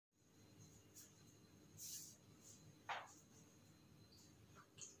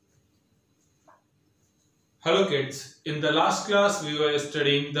Hello kids, in the last class we were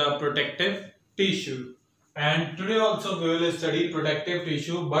studying the protective tissue, and today also we will study protective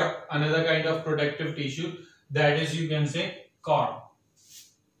tissue, but another kind of protective tissue, that is, you can say, cord.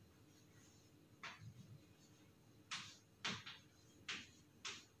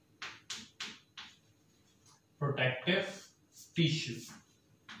 Protective tissue.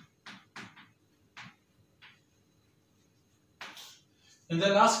 In the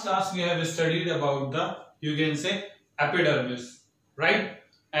last class we have studied about the, you can say, epidermis, right?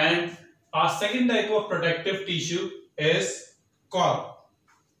 And our second type of protective tissue is cork.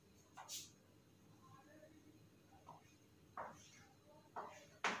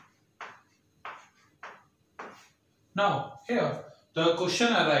 Now here the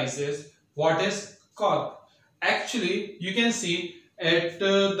question arises, what is cork? Actually, you can see at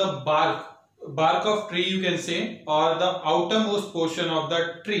the bark of tree, you can say, or the outermost portion of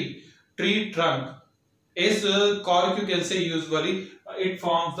the tree trunk is cork, you can say. Usually it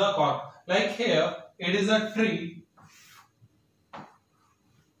forms the cork. Like here it is a tree,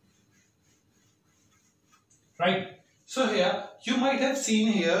 right? So here you might have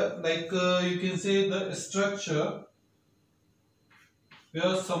seen here, like you can say, the structure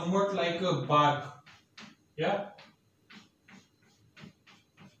where somewhat like a bark, yeah,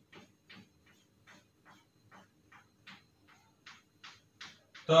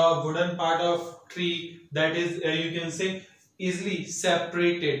 the wooden part of tree, that is you can say easily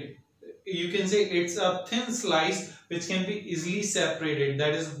separated. You can say it's a thin slice which can be easily separated,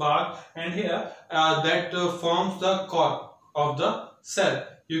 that is bark, and here that forms the cork of the cell.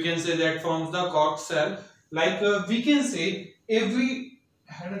 You can say that forms the cork cell. Like we can say, if we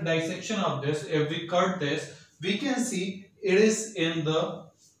had a dissection of this, if we cut this, we can see it is in the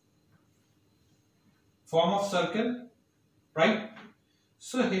form of circle, right?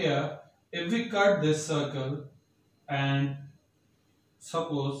 So here if we cut this circle and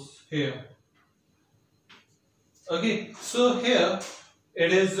suppose here, okay, so here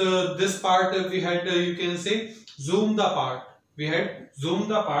it is this part we had you can say zoom the part, we had zoomed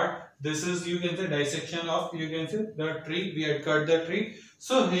the part. This is, you can say, dissection of, you can say, the tree. We had cut the tree.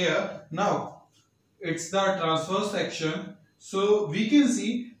 So here now it's the transverse section. So we can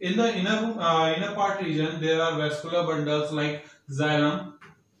see in the inner part region there are vascular bundles like xylem,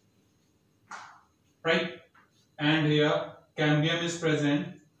 right? And here cambium is present,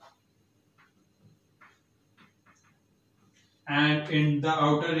 and in the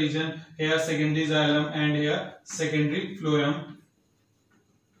outer region here secondary xylem and here secondary phloem,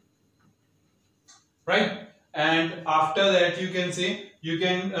 right? And after that, you can say, you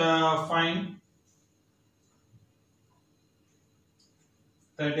can find,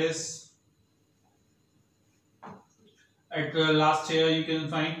 that is at the last here you can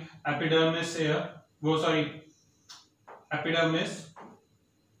find epidermis here. Oh, sorry, epidermis,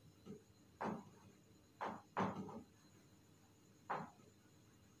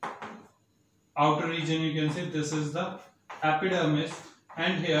 outer region, you can say this is the epidermis,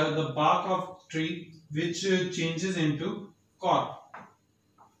 and here the bark of tree which changes into cork.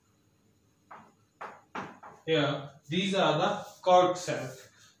 Here these are the cork cells.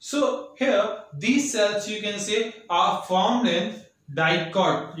 So here these cells, you can say, are formed in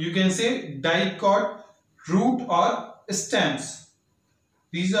dicot, you can say dicot root or stems.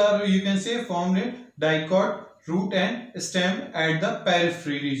 These are, you can say, formed in dicot root and stem at the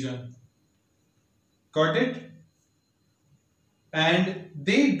periphery region. Got it? And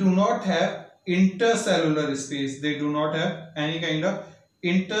they do not have intercellular space. They do not have any kind of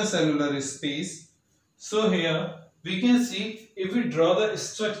intercellular space. So here we can see, if we draw the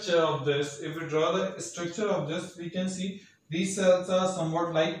structure of this, we can see these cells are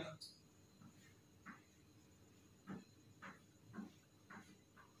somewhat like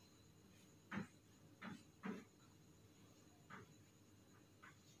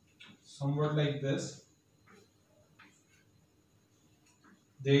this.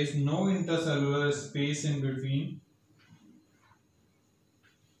 There is no intercellular space in between.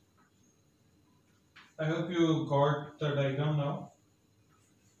 I hope you got the diagram now.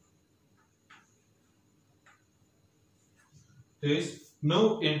 There is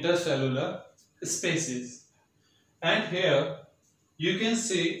no intercellular spaces. And here you can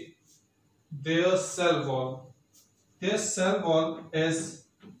see their cell wall. Their cell wall is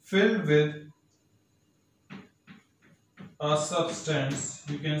filled with a substance,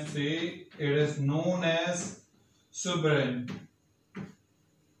 you can say it is known as suberin.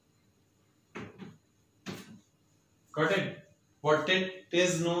 Got it? What it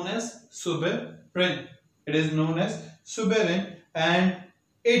is known as? Suberin. It is known as suberin, and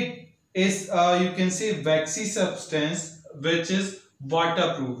it is you can say waxy substance which is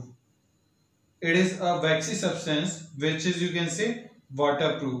waterproof. It is a waxy substance which is you can say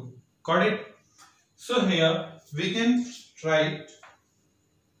waterproof. Got it? So here we can write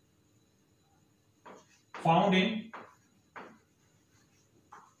found in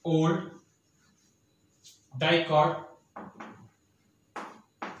old dicot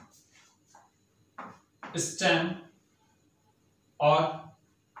stem or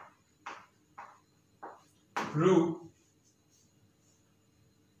root,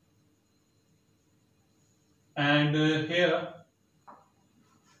 and here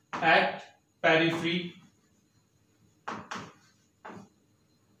at periphery.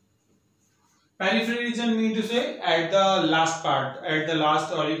 Periphery region mean to say at the last part, at the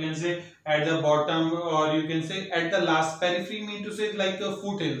last, or you can say at the bottom, or you can say at the last. Periphery mean to say like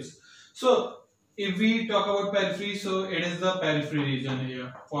foothills. So if we talk about periphery, so it is the periphery region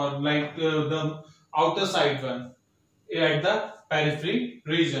here for like the outer side one at the periphery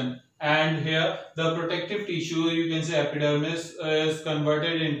region. And here the protective tissue, you can say epidermis, is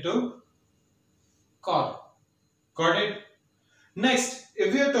converted into cork. Got it? Next,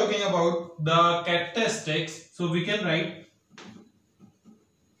 if we are talking about the characteristics, so we can write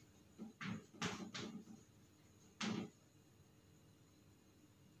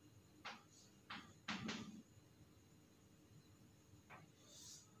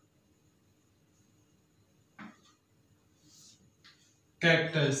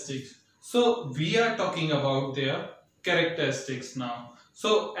characteristics. So we are talking about their characteristics now.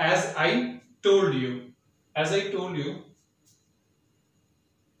 So as I told you,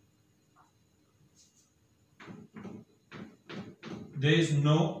 there is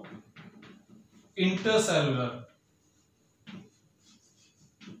no intercellular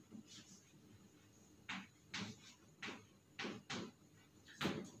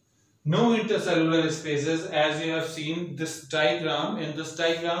spaces. As you have seen this diagram, in this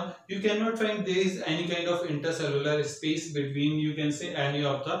diagram you cannot find there is any kind of intercellular space between, you can say, any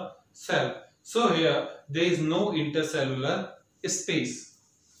of the cell. So here there is no intercellular space.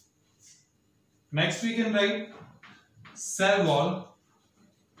 Next we can write cell wall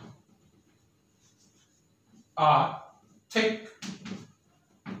are thick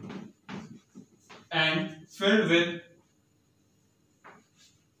and filled with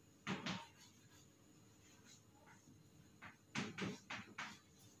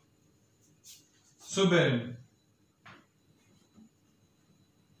suberin.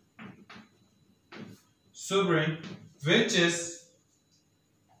 Which is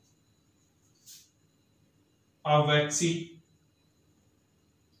a waxy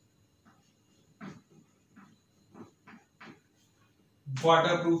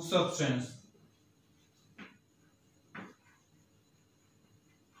waterproof substance.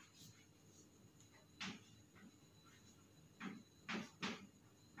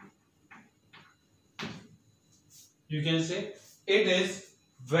 You can say it is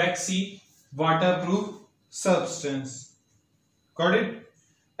waxy waterproof substance. Got it?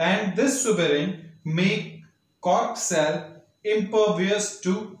 And this suberin make cork cell impervious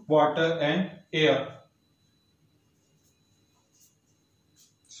to water and air.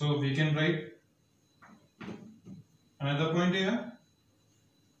 So we can write another point here.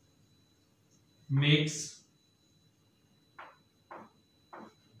 Makes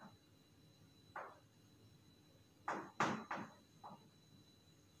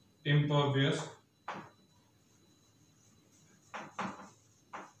impervious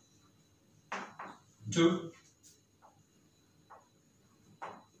to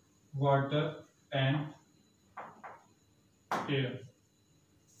water and air.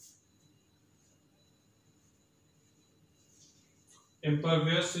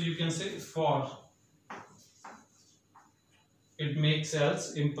 Impervious, so you can say for. It makes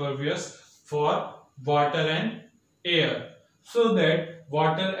cells impervious for water and air, so that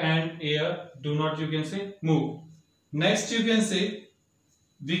water and air do not, you can say, move. Next you can say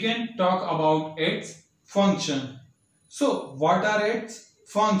we can talk about its function. So what are its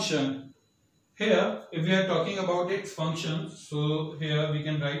function? Here if we are talking about its function, so here we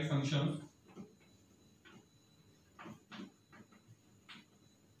can write function.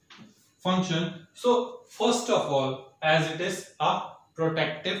 So first of all, as it is a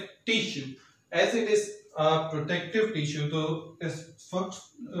protective tissue, so its first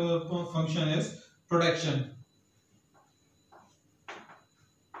function is protection.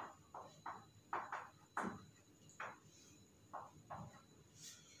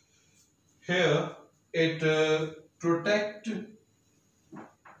 Here it protect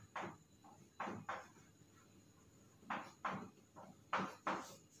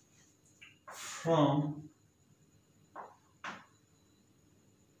from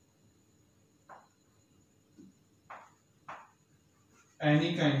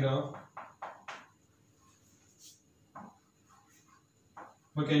any kind of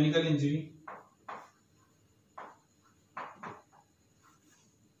mechanical injury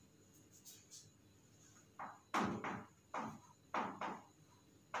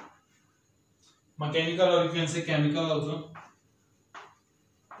mechanical, or you can say chemical also,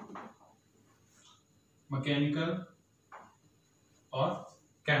 mechanical or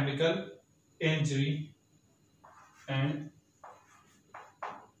chemical injury and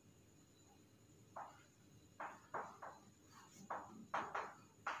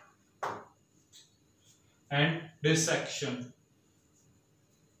dissection.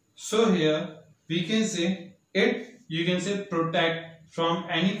 So here we can say it, you can say protect from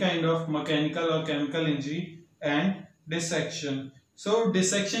any kind of mechanical or chemical injury and dissection. So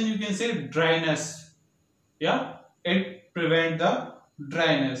dissection, you can say dryness. Yeah, it prevent the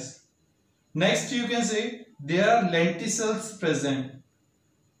dryness. Next you can say there are lenticels present.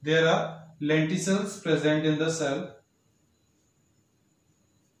 There are lenticels present in the cell.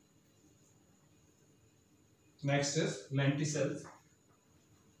 Next is lenticels.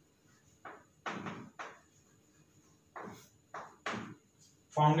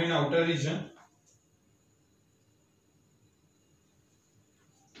 Found in outer region.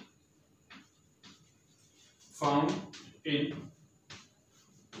 Found in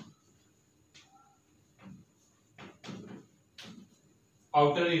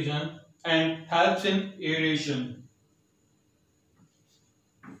outer region and helps in aeration.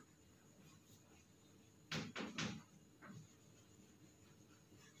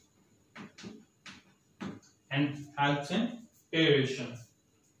 And helps in aeration.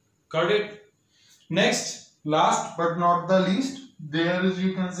 Got it? Next, last but not the least, there is,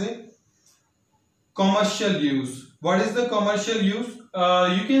 you can say, commercial use. What is the commercial use?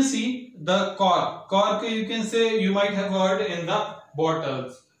 You can see the cork. Cork, you can say, you might have heard in the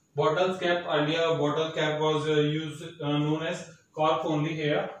bottles. Bottles cap, earlier bottle cap was used, known as cork only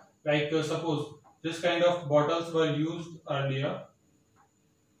here. Like suppose this kind of bottles were used earlier,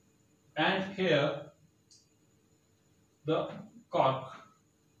 and here the cork.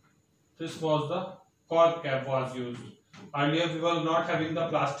 This was the cork cap was used. Earlier we were not having the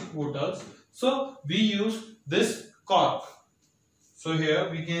plastic bottles, so we use this cork. So here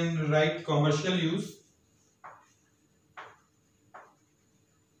we can write commercial use.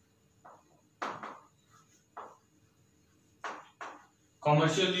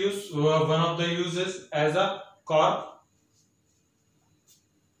 Commercial use, one of the uses as a cork.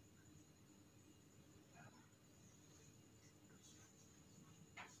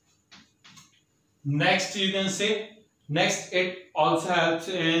 Next you can say, next it also helps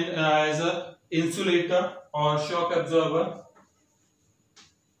in as a insulator or shock absorber.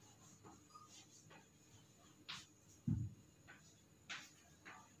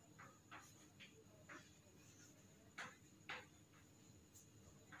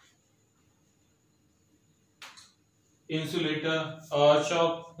 Insulator or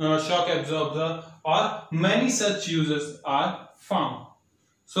shock absorber, or many such uses are found.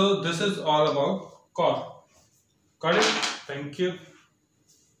 So this is all about cork. Got it? Thank you.